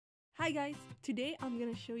Hi guys! Today I'm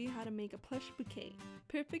gonna show you how to make a plush bouquet,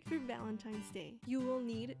 perfect for Valentine's Day. You will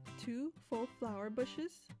need 2 full flower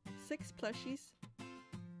bushes, 6 plushies,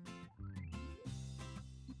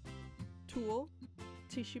 tulle,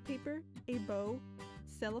 tissue paper, a bow,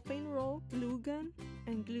 cellophane roll, glue gun,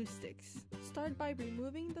 and glue sticks. Start by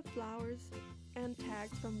removing the flowers and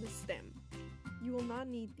tags from the stem. You will not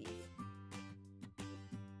need these.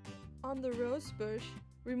 On the rose bush,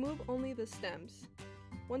 remove only the stems.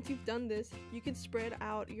 Once you've done this, you can spread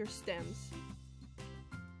out your stems.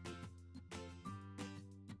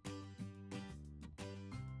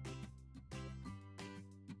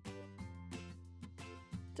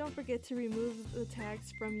 Don't forget to remove the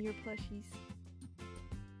tags from your plushies.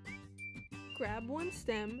 Grab one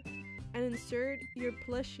stem and insert your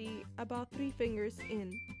plushie about 3 fingers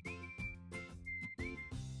in.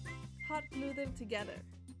 Hot glue them together.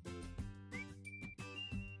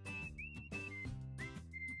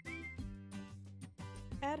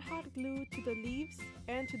 Add hot glue to the leaves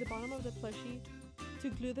and to the bottom of the plushie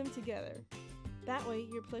to glue them together. That way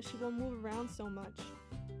your plushie won't move around so much.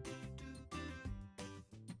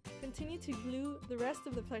 Continue to glue the rest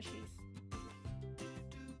of the plushies.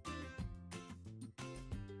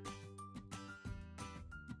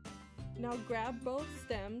 Now grab both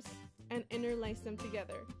stems and interlace them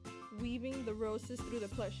together, weaving the roses through the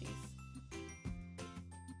plushies.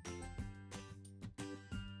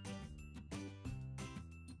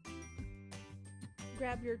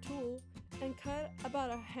 Grab your tool and cut about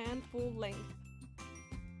a handful length.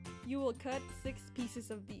 You will cut 6 pieces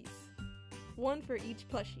of these, 1 for each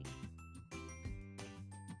plushie.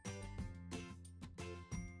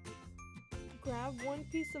 Grab 1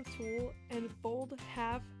 piece of tulle and fold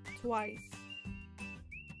half twice.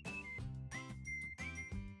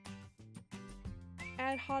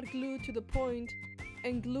 Add hot glue to the point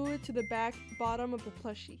and glue it to the back bottom of the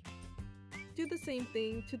plushie. Do the same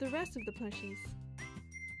thing to the rest of the plushies.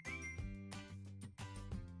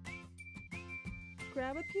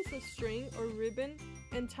 Grab a piece of string or ribbon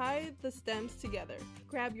and tie the stems together.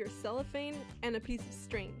 Grab your cellophane and a piece of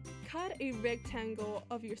string. Cut a rectangle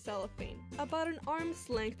of your cellophane. About an arm's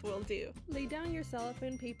length will do. Lay down your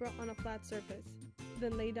cellophane paper on a flat surface.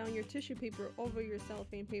 Then lay down your tissue paper over your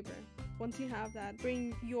cellophane paper. Once you have that,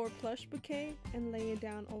 bring your plush bouquet and lay it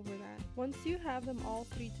down over that. Once you have them all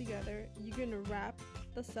 3 together, you're gonna wrap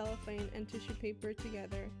the cellophane and tissue paper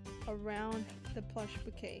together around the plush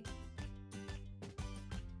bouquet.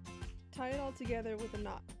 Tie it all together with a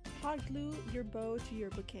knot. Hot glue your bow to your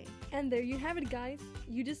bouquet. And there you have it guys,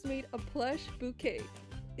 you just made a plush bouquet.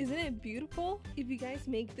 Isn't it beautiful? If you guys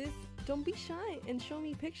make this, don't be shy and show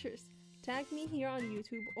me pictures. Tag me here on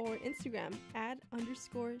YouTube or Instagram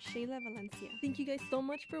 @_Shayla Valencia. Thank you guys so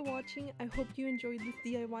much for watching. I hope you enjoyed this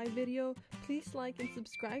DIY video. Please like and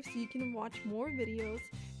subscribe so you can watch more videos.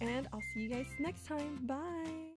 And I'll see you guys next time. Bye!